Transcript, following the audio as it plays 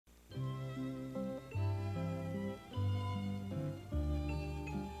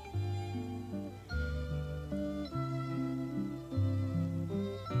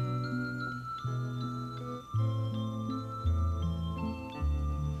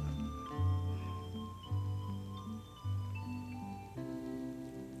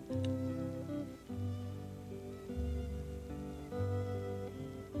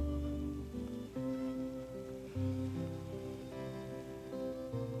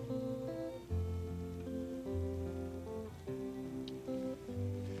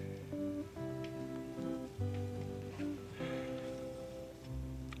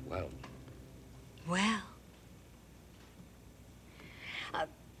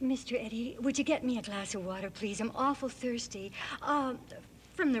Mr. Eddy, would you get me a glass of water, please? I'm awful thirsty.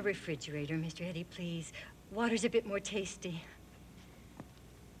 From the refrigerator, Mr. Eddy, please. Water's a bit more tasty.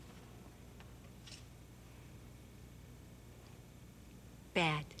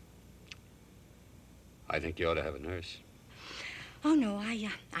 Bad. I think you ought to have a nurse. Oh, no, I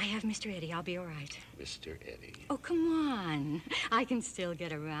have Mr. Eddy. I'll be all right. Mr. Eddy. Oh, come on. I can still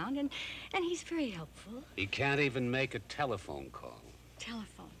get around, and he's very helpful. He can't even make a telephone call.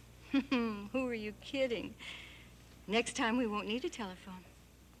 Telephone? Who are you kidding? Next time we won't need a telephone.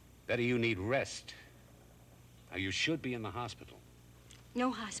 Betty, you need rest. Now, you should be in the hospital.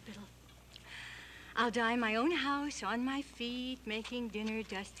 No hospital. I'll die in my own house, on my feet, making dinner,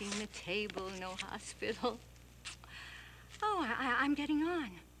 dusting the table. No hospital. Oh, I'm getting on.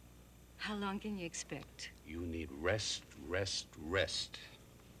 How long can you expect? You need rest, rest, rest.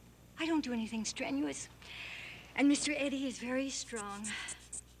 I don't do anything strenuous. And Mr. Eddy is very strong.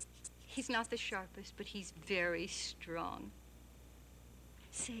 He's not the sharpest, but he's very strong.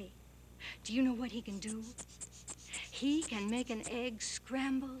 Say, do you know what he can do? He can make an egg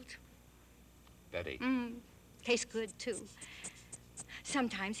scrambled. Betty. Tastes good, too.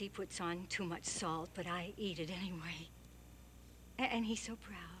 Sometimes he puts on too much salt, but I eat it anyway. And he's so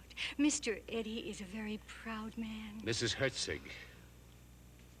proud. Mr. Eddy is a very proud man. Mrs. Hertzig.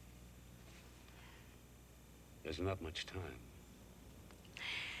 There's not much time.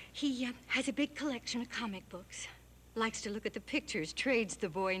 He has a big collection of comic books. Likes to look at the pictures, trades the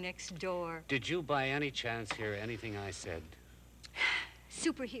boy next door. Did you by any chance hear anything I said?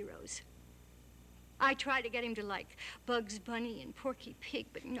 Superheroes. I try to get him to like Bugs Bunny and Porky Pig,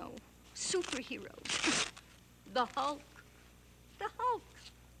 but no. Superheroes. The Hulk. The Hulk.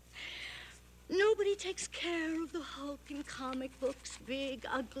 Nobody takes care of the Hulk in comic books. Big,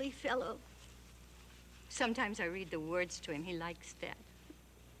 ugly fellow. Sometimes I read the words to him. He likes that.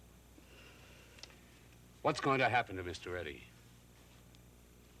 What's going to happen to Mr. Eddy?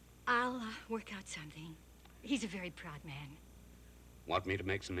 I'll work out something. He's a very proud man. Want me to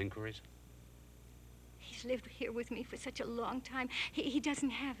make some inquiries? He's lived here with me for such a long time. He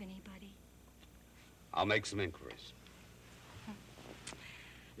doesn't have anybody. I'll make some inquiries.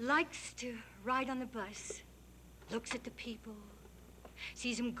 Likes to ride on the bus. Looks at the people.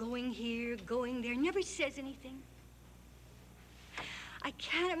 Sees them going here, going there. Never says anything. I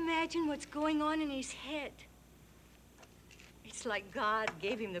can't imagine what's going on in his head. It's like God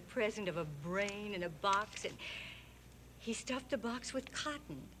gave him the present of a brain in a box, and he stuffed the box with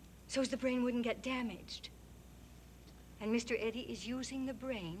cotton so as the brain wouldn't get damaged. And Mr. Eddy is using the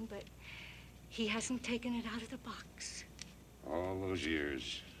brain, but he hasn't taken it out of the box. All those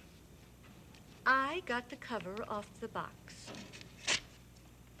years. I got the cover off the box.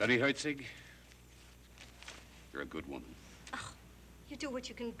 Betty Hertzig, you're a good woman. Oh, you do what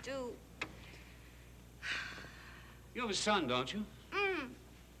you can do. You have a son, don't you?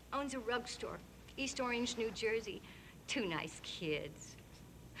 Owns a rug store, East Orange, New Jersey. 2 nice kids.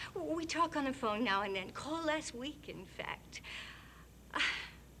 We talk on the phone now and then. Called last week, in fact.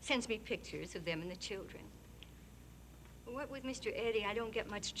 Sends me pictures of them and the children. What with Mr. Eddy, I don't get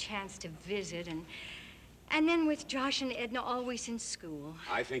much chance to visit, and then with Josh and Edna always in school.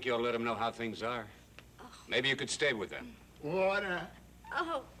 I think you ought to let them know how things are. Oh. Maybe you could stay with them. Water.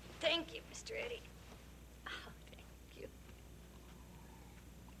 Oh, thank you, Mr. Eddy. Oh, thank you.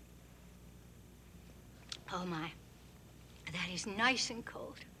 Oh, my. That is nice and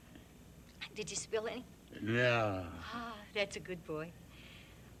cold. Did you spill any? No. Ah, that's a good boy.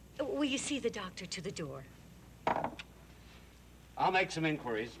 Will you see the doctor to the door? I'll make some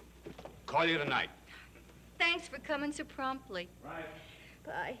inquiries. Call you tonight. Thanks for coming so promptly. Right.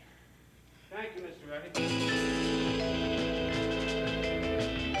 Bye. Thank you, Mr. Eddy.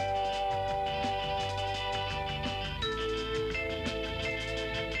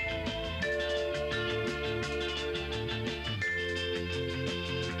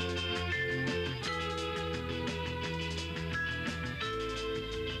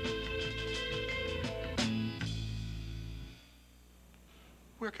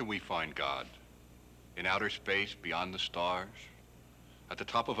 Where can we find God? In outer space, beyond the stars? At the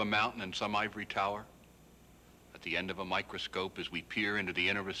top of a mountain in some ivory tower? At the end of a microscope as we peer into the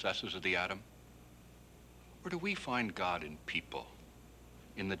inner recesses of the atom? Or do we find God in people,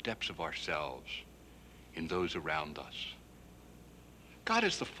 in the depths of ourselves, in those around us? God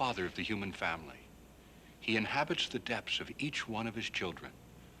is the father of the human family. He inhabits the depths of each one of his children,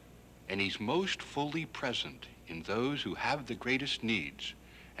 and he's most fully present in those who have the greatest needs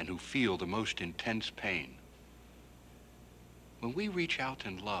and who feel the most intense pain. When we reach out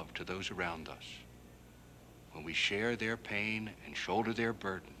in love to those around us, when we share their pain and shoulder their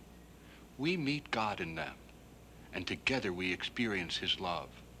burden, we meet God in them, and together we experience his love.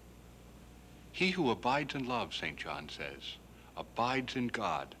 He who abides in love, St. John says, abides in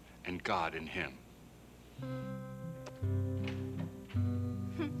God and God in him.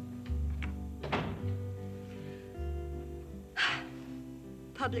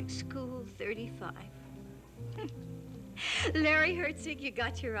 Public school 35. Larry Hertzig, you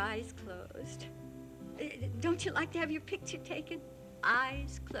got your eyes closed. Don't you like to have your picture taken?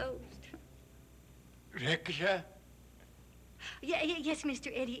 Eyes closed. Picture? Yes,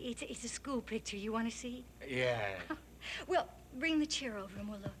 Mr. Eddy, it's a school picture. You want to see? Yeah. Well, bring the chair over and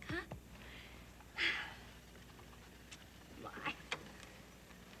we'll look, huh? Why?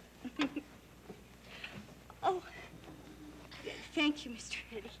 Oh, thank you, Mr.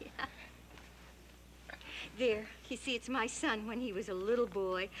 Eddy. There, you see, it's my son when he was a little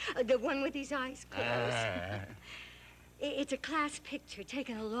boy, the one with his eyes closed. It's a class picture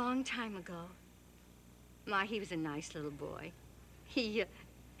taken a long time ago. My, he was a nice little boy. He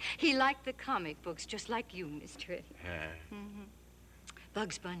liked the comic books just like you, Mr. Eddy.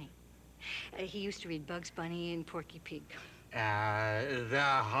 Bugs Bunny. He used to read Bugs Bunny and Porky Pig. The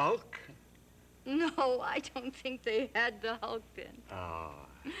Hulk? No, I don't think they had the Hulk then. Oh.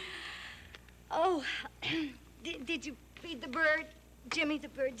 Oh, did you feed the bird? Jimmy the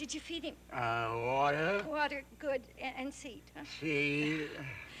bird, did you feed him? Water? Water, good, and seed, huh? Seed.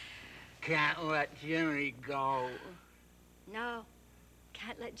 Can't let Jimmy go. No,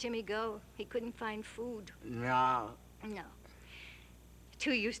 can't let Jimmy go. He couldn't find food. No. No.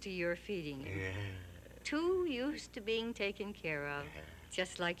 Too used to your feeding him. Yeah. Too used to being taken care of.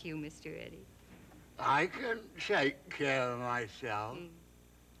 Just like you, Mr. Eddy. I can take care of myself.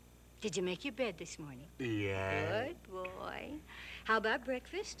 Did you make your bed this morning? Yeah. Good boy. How about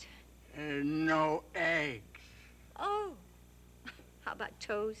breakfast? No eggs. Oh. How about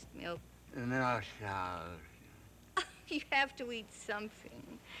toast, milk? No sauce. You have to eat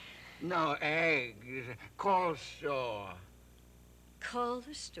something. No eggs. Cold store. Call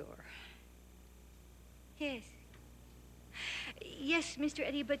the store. Yes. Yes, Mr.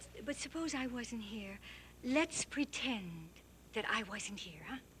 Eddy, but suppose I wasn't here. Let's pretend that I wasn't here,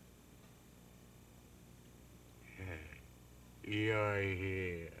 huh? You're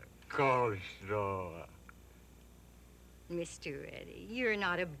here. Cold store. Mr. Eddy, you're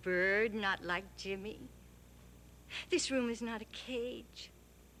not a bird, not like Jimmy. This room is not a cage.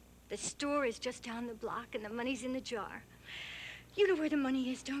 The store is just down the block, and the money's in the jar. You know where the money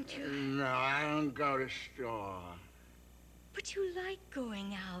is, don't you? No, I don't go to store. But you like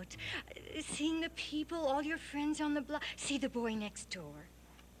going out, seeing the people, all your friends on the block. See the boy next door.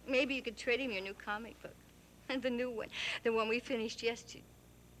 Maybe you could trade him your new comic book. And the new one, the one we finished yesterday.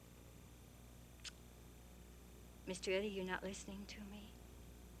 Mr. Eddy, you're not listening to me.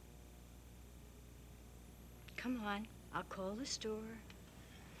 Come on, I'll call the store.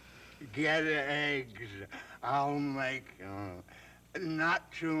 Get eggs. I'll make not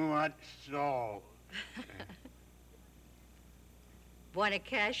too much salt. Want a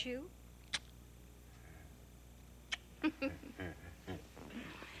cashew?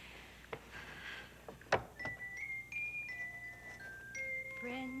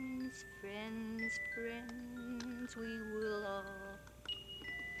 Friends, friends, friends, we will all.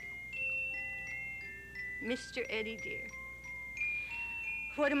 Mr. Eddy, dear,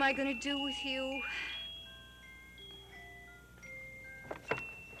 what am I going to do with you?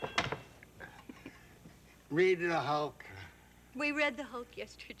 Read the Hulk. We read the Hulk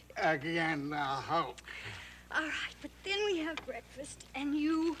yesterday. Again, the Hulk. All right, but then we have breakfast, and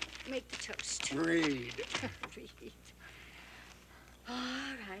you make the toast. Read. Read. All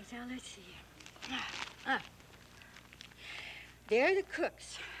right, now let's see. There the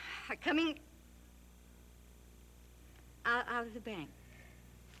cooks are coming out of the bank.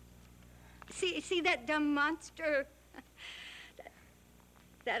 See that dumb monster?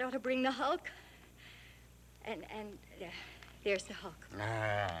 That ought to bring the Hulk. And there's the Hulk.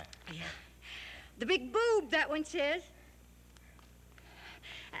 Yeah. The big boob, that one says.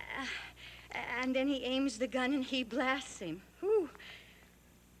 And then he aims the gun and he blasts him. Ooh.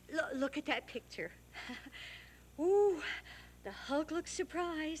 Look at that picture. Ooh, the Hulk looks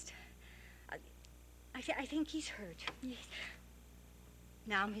surprised. I think he's hurt. Yes.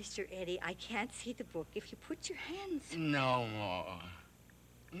 Now, Mr. Eddy, I can't see the book if you put your hands... No more.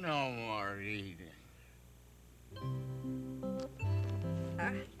 No more reading. All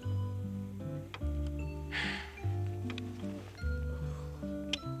right.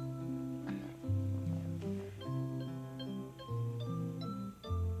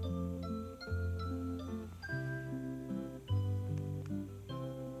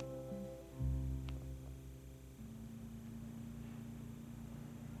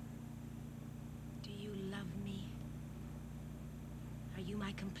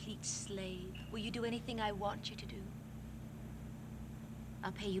 complete slave. Will you do anything I want you to do?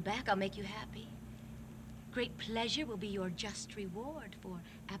 I'll pay you back. I'll make you happy. Great pleasure will be your just reward for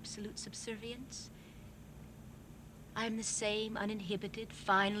absolute subservience. I'm the same uninhibited,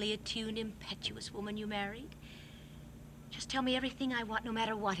 finely attuned, impetuous woman you married. Just tell me everything I want, no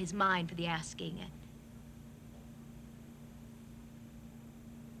matter what, is mine for the asking.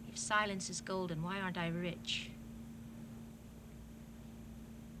 If silence is golden, why aren't I rich?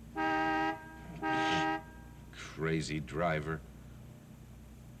 Crazy driver.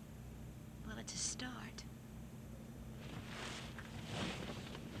 Well, it's a start.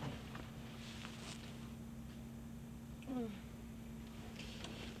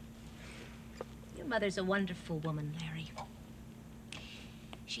 Your mother's a wonderful woman, Larry.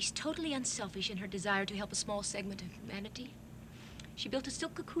 She's totally unselfish in her desire to help a small segment of humanity. She built a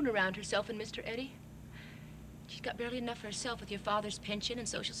silk cocoon around herself and Mr. Eddy. She's got barely enough for herself with your father's pension and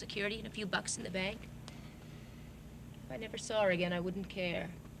Social Security and a few bucks in the bank. If I never saw her again, I wouldn't care.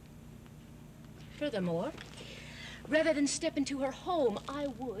 Furthermore, rather than step into her home, I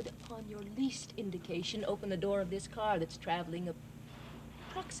would, upon your least indication, open the door of this car that's traveling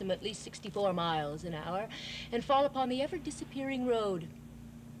approximately 64 miles an hour and fall upon the ever-disappearing road.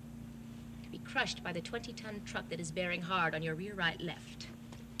 To be crushed by the 20-ton truck that is bearing hard on your rear right left.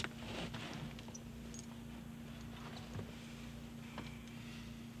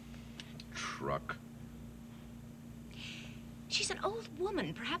 Truck. She's an old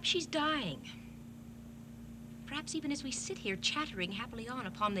woman. Perhaps she's dying. Perhaps even as we sit here chattering happily on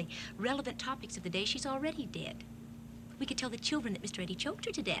upon the relevant topics of the day, she's already dead. We could tell the children that Mr. Eddy choked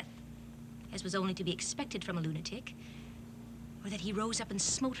her to death, as was only to be expected from a lunatic, or that he rose up and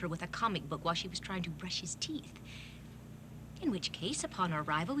smote her with a comic book while she was trying to brush his teeth. In which case, upon our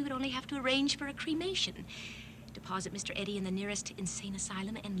arrival, we would only have to arrange for a cremation, deposit Mr. Eddy in the nearest insane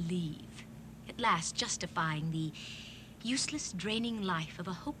asylum, and leave. At last, justifying the useless, draining life of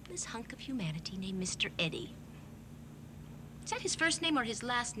a hopeless hunk of humanity named Mr. Eddy. Is that his first name or his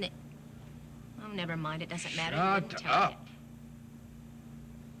last name? Oh, never mind. It doesn't matter. Shut up.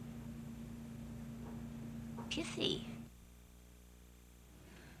 Pithy.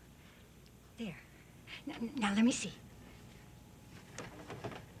 There. Now let me see.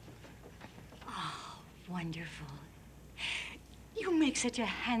 Oh, wonderful. You make such a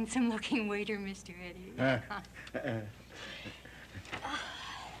handsome-looking waiter, Mr. Eddy.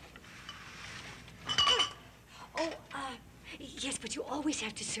 Yes, but you always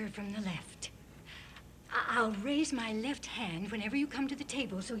have to serve from the left. I'll raise my left hand whenever you come to the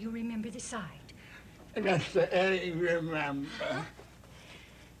table so you remember the side. Mr. Eddy, remember. Huh?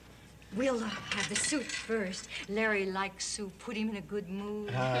 We'll have the soup first. Larry likes soup. Put him in a good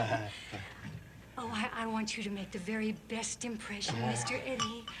mood. I want you to make the very best impression, Mr.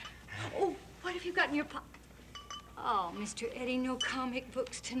 Eddy. Oh, what have you got in your pocket? Oh, Mr. Eddy, no comic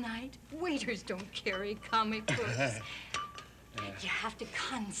books tonight. Waiters don't carry comic books. You have to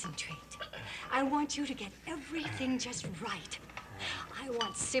concentrate. I want you to get everything just right. I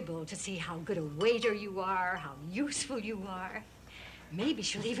want Sybil to see how good a waiter you are, how useful you are. Maybe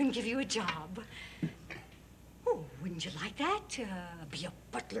she'll even give you a job. Oh, wouldn't you like that? Be a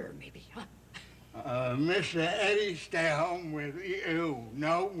butler, maybe, huh? Mr. Eddy, stay home with you.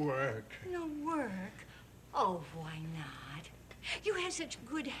 No work. No work? Oh, why not? You have such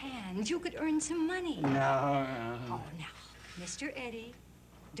good hands. You could earn some money. No. Oh, now, Mr. Eddy,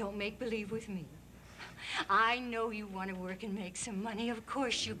 don't make believe with me. I know you want to work and make some money. Of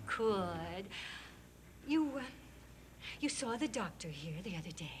course you could. You saw the doctor here the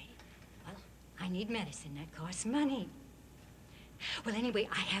other day. Well, I need medicine. That costs money. Well, anyway,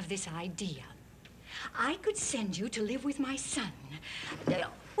 I have this idea. I could send you to live with my son.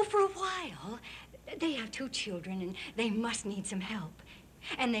 Well, for a while. They have 2 children, and they must need some help.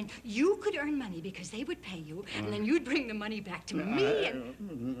 And then you could earn money because they would pay you, and then you'd bring the money back to me, and...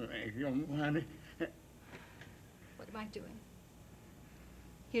 Make your money. What am I doing?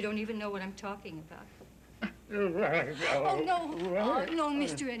 You don't even know what I'm talking about. Oh, no. Oh, no,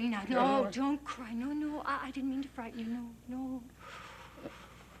 Mr. Eddy, now. No, don't cry. No, I didn't mean to frighten you. No.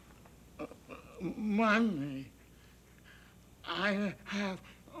 Money. I have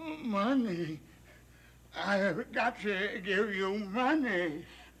money. I've got to give you money.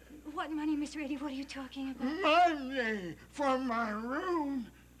 What money, Mr. Eddy? What are you talking about? Money for my room.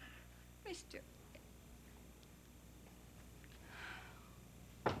 Mr.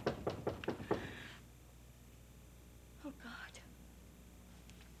 Oh, God.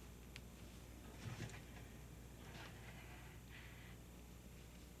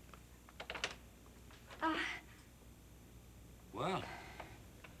 Well,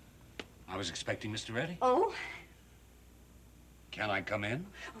 was expecting Mr. Eddy. Oh? Can I come in?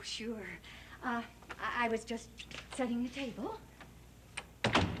 Oh, sure. I was just setting the table.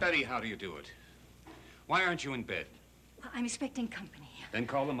 Betty, how do you do it? Why aren't you in bed? Well, I'm expecting company. Then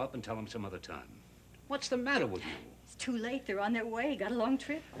call them up and tell them some other time. What's the matter with you? It's too late. They're on their way. Got a long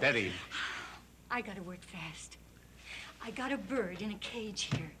trip. Betty. I gotta work fast. I got a bird in a cage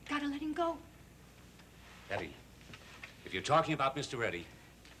here. Gotta let him go. Betty, if you're talking about Mr. Eddy,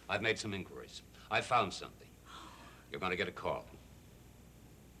 I've made some inquiries. I've found something. You're going to get a call.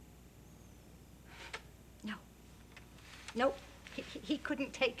 No. Nope. He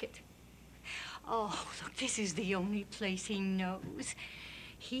couldn't take it. Oh, look, this is the only place he knows.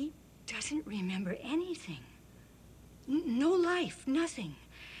 He doesn't remember anything. No life, nothing.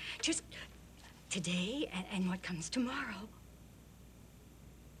 Just today and what comes tomorrow.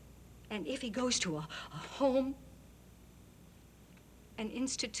 And if he goes to a home, an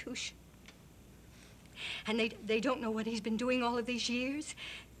institution, and they don't know what he's been doing all of these years,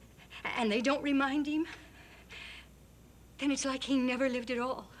 and they don't remind him, then it's like he never lived at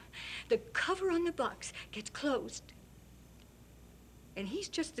all. The cover on the box gets closed, and he's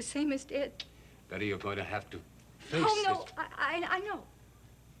just the same as dead. Betty, you're going to have to face Oh, no, this. I know.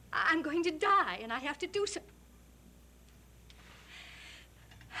 I'm going to die, and I have to do something.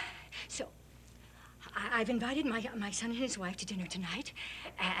 So, I've invited my son and his wife to dinner tonight,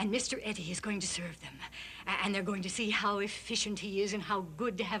 and Mr. Eddy is going to serve them. And they're going to see how efficient he is and how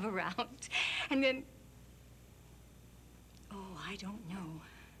good to have around. And then, oh, I don't know.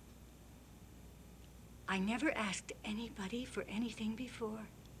 I never asked anybody for anything before,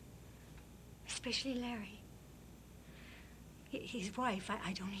 especially Larry. His wife,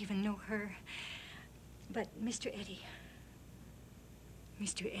 I don't even know her. But Mr. Eddy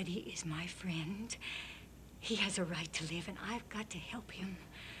is my friend. He has a right to live, and I've got to help him.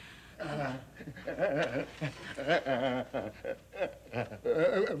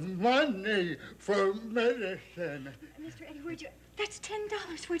 Money for medicine. Mr. Eddy, where'd you... That's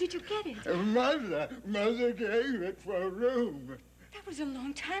 $10. Where did you get it? Mother gave it for a room. That was a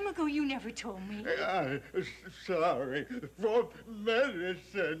long time ago. You never told me. Sorry. For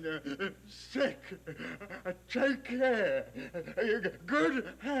medicine. Sick. Take care.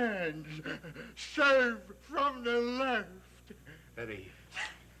 Good hands. Serve from the left. Betty.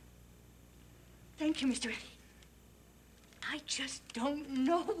 Thank you, Mr. Eddy. I just don't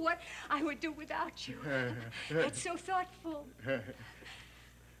know what I would do without you. That's so thoughtful.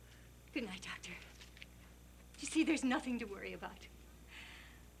 Good night, Doctor. You see, there's nothing to worry about.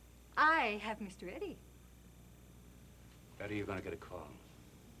 I have Mr. Eddy. Betty, you're going to get a call.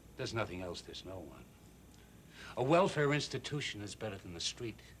 There's nothing else. There's no one. A welfare institution is better than the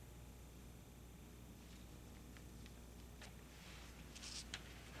street.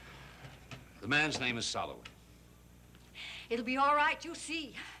 The man's name is Soloway. It'll be all right, you'll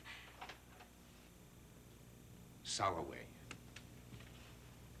see. Soloway.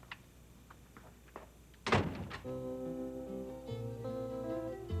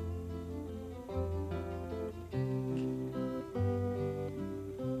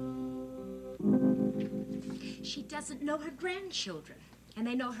 She doesn't know her grandchildren, and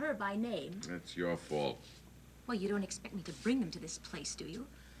they know her by name. That's your fault. Well, you don't expect me to bring them to this place, do you?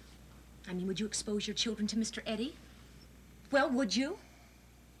 I mean, would you expose your children to Mr. Eddy? Well, would you?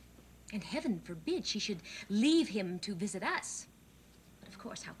 And heaven forbid she should leave him to visit us. But of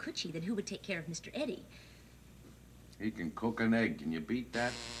course, how could she? Then who would take care of Mr. Eddy? He can cook an egg. Can you beat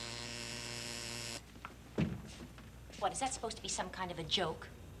that? What, is that supposed to be some kind of a joke?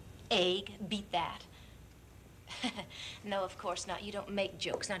 Egg, beat that. No, of course not. You don't make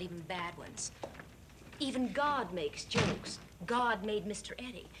jokes, not even bad ones. Even God makes jokes. God made Mr.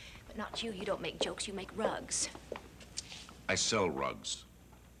 Eddy. But not you. You don't make jokes, you make rugs. I sell rugs.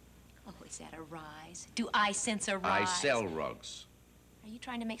 Oh, is that a rise? Do I sense a rise? I sell rugs. Are you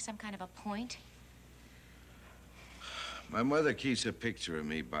trying to make some kind of a point? My mother keeps a picture of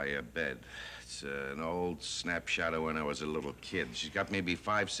me by her bed. It's an old snapshot of when I was a little kid. She's got maybe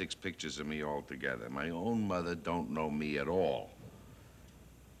 5, 6 pictures of me all together. My own mother don't know me at all.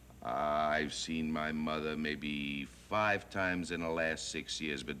 I've seen my mother maybe 5 times in the last 6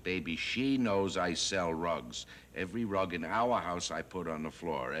 years, but baby, she knows I sell rugs. Every rug in our house I put on the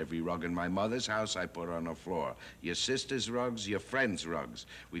floor. Every rug in my mother's house I put on the floor. Your sister's rugs, your friend's rugs.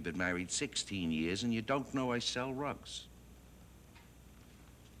 We've been married 16 years and you don't know I sell rugs.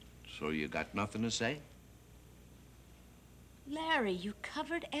 So you got nothing to say? Larry, you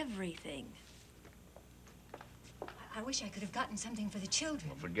covered everything. I wish I could have gotten something for the children.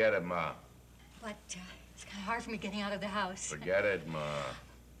 Well, forget it, Ma. But it's kind of hard for me getting out of the house. Forget it, Ma.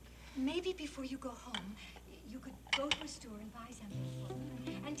 Maybe before you go home, you could go to a store and buy something for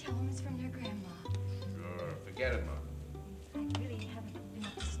them and tell them it's from their grandma. Sure. Forget it, Mom. I really haven't been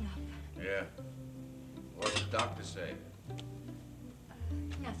up to snuff. Yeah. What'd the doctor say?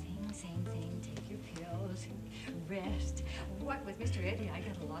 Nothing. Same thing. Take your pills and rest. What with Mr. Eddy, I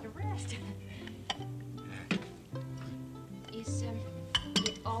got a lot of rest. Is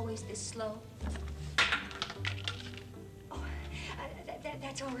it always this slow? Oh,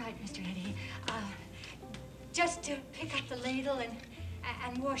 that's all right, Mr. Eddy. Just to pick up the ladle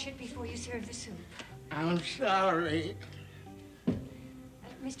and wash it before you serve the soup. I'm sorry.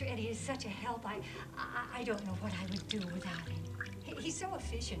 Mr. Eddy is such a help. I don't know what I would do without him. He's so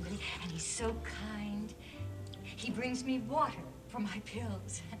efficient and he's so kind. He brings me water for my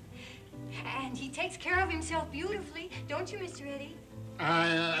pills. And he takes care of himself beautifully, don't you, Mr. Eddy?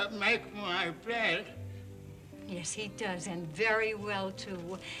 I make my bed. Yes, he does, and very well,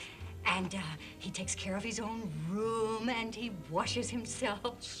 too. And he takes care of his own room, and he washes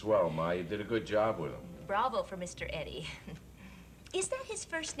himself. Swell, Ma. You did a good job with him. Bravo for Mr. Eddy. Is that his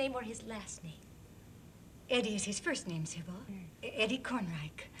first name or his last name? Eddy is his first name, Sybil. Eddy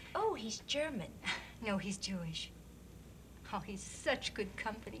Kornreich. Oh, he's German. No, he's Jewish. Oh, he's such good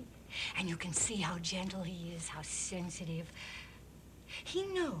company. And you can see how gentle he is, how sensitive. He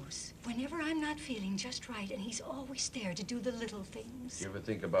knows whenever I'm not feeling just right, and he's always there to do the little things. You ever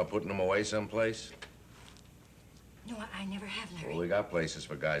think about putting him away someplace? No, I never have, Larry. Well, we got places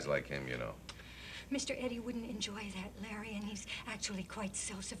for guys like him, you know. Mr. Eddy wouldn't enjoy that, Larry, and he's actually quite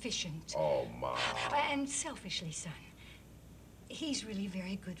self-sufficient. Oh, Ma. And selfishly, son. He's really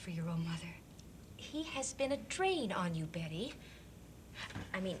very good for your own mother. He has been a drain on you, Betty.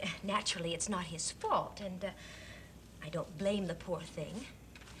 I mean, naturally, it's not his fault, and I don't blame the poor thing.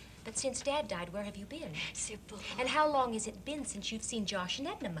 But since Dad died, where have you been? Sybil. And how long has it been since you've seen Josh and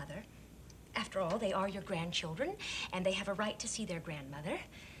Edna, Mother? After all, they are your grandchildren, and they have a right to see their grandmother.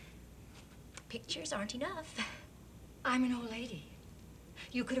 Pictures aren't enough. I'm an old lady.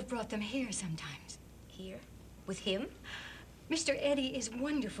 You could have brought them here sometimes. Here? With him? Mr. Eddy is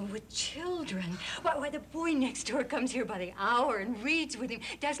wonderful with children. Why, the boy next door comes here by the hour and reads with him.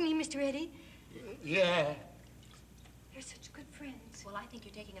 Doesn't he, Mr. Eddy? Yeah. They're such good friends. Well, I think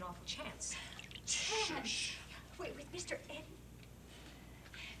you're taking an awful chance. Chance? Wait, with Mr. Eddy?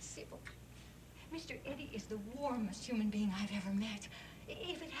 Sybil, Mr. Eddy is the warmest human being I've ever met.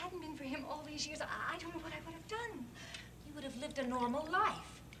 If it hadn't been for him all these years, I don't know what I would have done. You would have lived a normal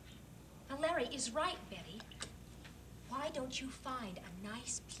life. Now, Larry is right, Betty. Why don't you find a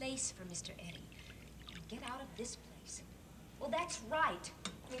nice place for Mr. Eddy and get out of this place? Well, that's right.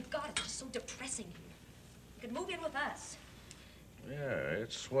 I mean, God, it's just so depressing here. You could move in with us. Yeah,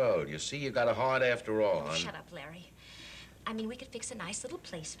 it's swell. You see, you got a heart after all, hon. Shut up, Larry. I mean, we could fix a nice little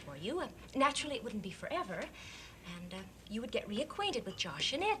place for you. Naturally, it wouldn't be forever. And you would get reacquainted with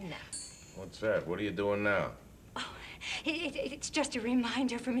Josh and Edna. What's that? What are you doing now? Oh, it's just a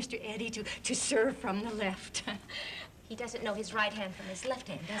reminder for Mr. Eddy to serve from the left. He doesn't know his right hand from his left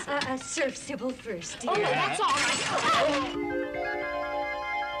hand, does he? Serve Sybil first, dear. Oh, no, that's all right.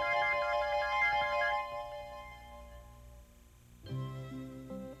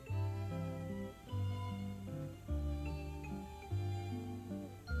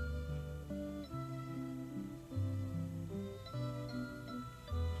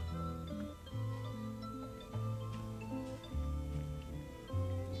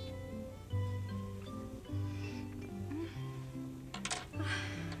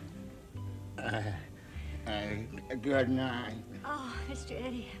 Good night. Oh, Mr.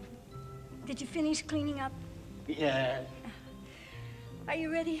 Eddy, did you finish cleaning up? Yeah. Are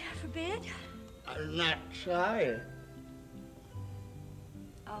you ready for bed? I'm not tired.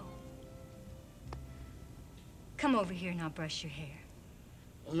 Oh. Come over here and I'll brush your hair.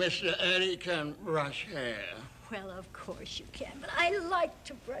 Mr. Eddy can brush hair. Well, of course you can, but I like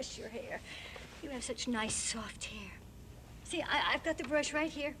to brush your hair. You have such nice, soft hair. See, I've got the brush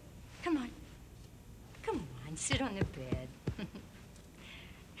right here. Come on. Come on, sit on the bed.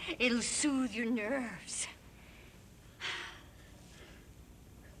 It'll soothe your nerves.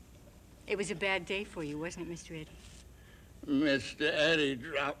 It was a bad day for you, wasn't it, Mr. Eddy? Mr. Eddy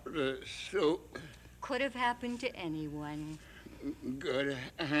dropped the soup. Could have happened to anyone. Good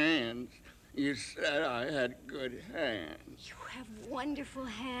hands. You said I had good hands. You have wonderful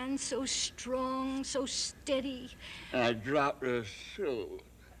hands, so strong, so steady. I dropped the soup.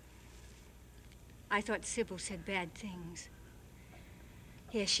 I thought Sybil said bad things.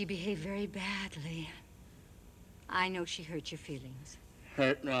 Yes, she behaved very badly. I know she hurt your feelings.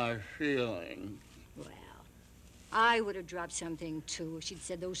 Hurt my feelings. Well, I would have dropped something, too, if she'd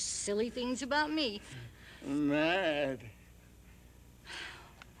said those silly things about me. Mad.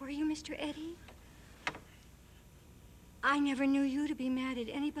 Were you, Mr. Eddy? I never knew you to be mad at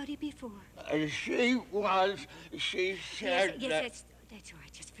anybody before. She was. She said Yes, that... that's all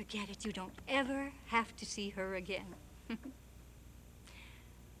right. Just forget it. You don't ever have to see her again.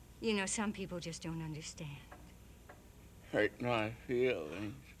 You know, some people just don't understand. Hurt my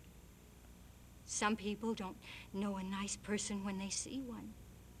feelings. Some people don't know a nice person when they see one.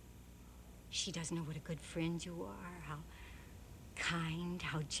 She doesn't know what a good friend you are, how kind,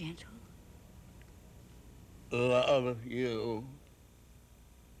 how gentle. Love you.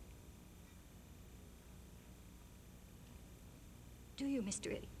 Do you, Mr.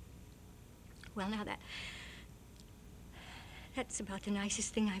 Eddy? Well, now that's about the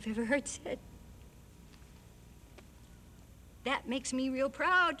nicest thing I've ever heard said. That makes me real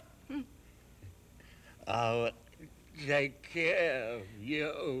proud. I'll take care of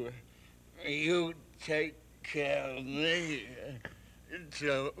you. You take care of me.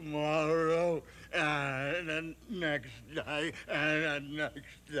 Tomorrow, and the next day, and the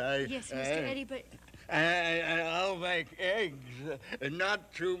next day. Yes, Mr. Eddy, but... And I'll make eggs,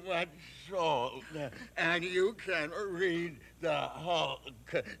 not too much salt. And you can read the Hulk,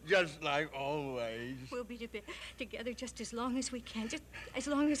 just like always. We'll be together just as long as we can. Just as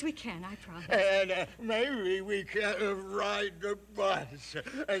long as we can, I promise. And maybe we can ride the bus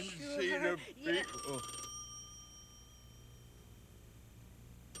and see the people.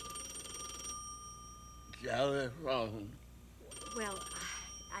 Telephone. Well,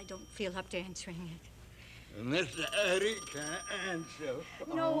 I don't feel up to answering it. Mr. Eddy can't answer.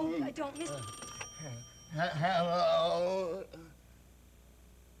 No, I don't, Mr. Hello?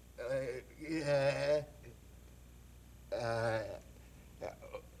 Yeah.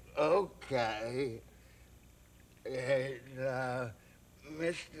 Okay. It's,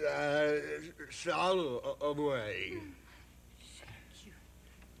 Mr. Soloway. Thank you.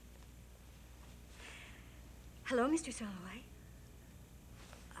 Hello, Mr. Soloway.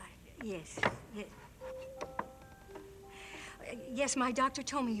 Yes. Yes, my doctor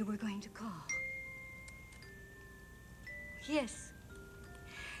told me you were going to call. Yes.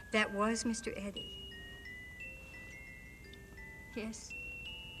 That was Mr. Eddy. Yes.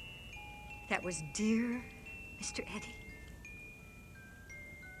 That was dear Mr. Eddy.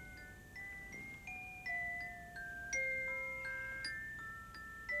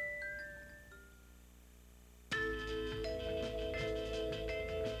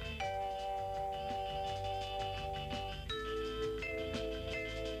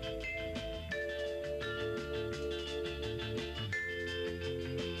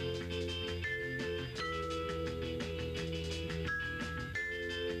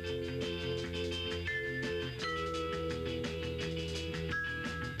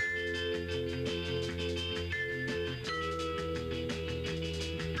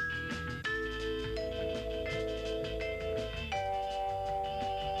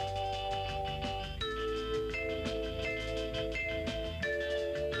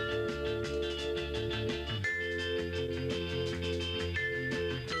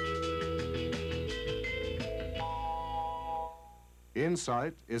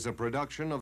 Insight is a production of